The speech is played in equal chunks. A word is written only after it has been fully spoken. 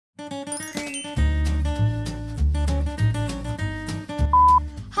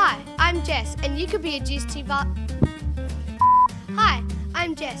Jess, and you could be a GST bar. Hi,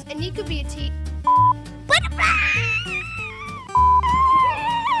 I'm Jess, and you could be a T.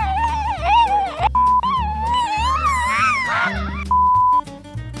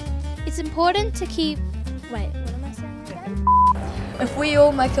 It's important to keep. Wait, what am I saying again? If we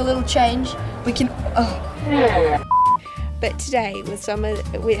all make a little change, we can. Oh. But today, with some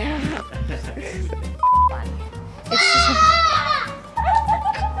of we.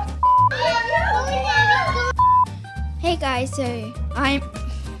 Hey guys, so I'm.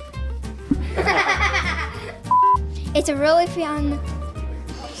 It's a really fun.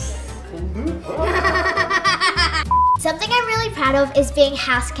 Something I'm really proud of is being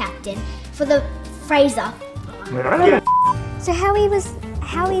house captain for the Fraser. So Howie was.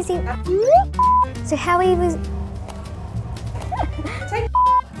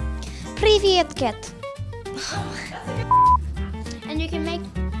 Привет, cat. And you can make.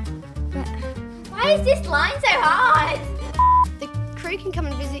 Why is this line so hard? The crew can come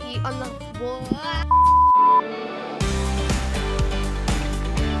and visit you on the.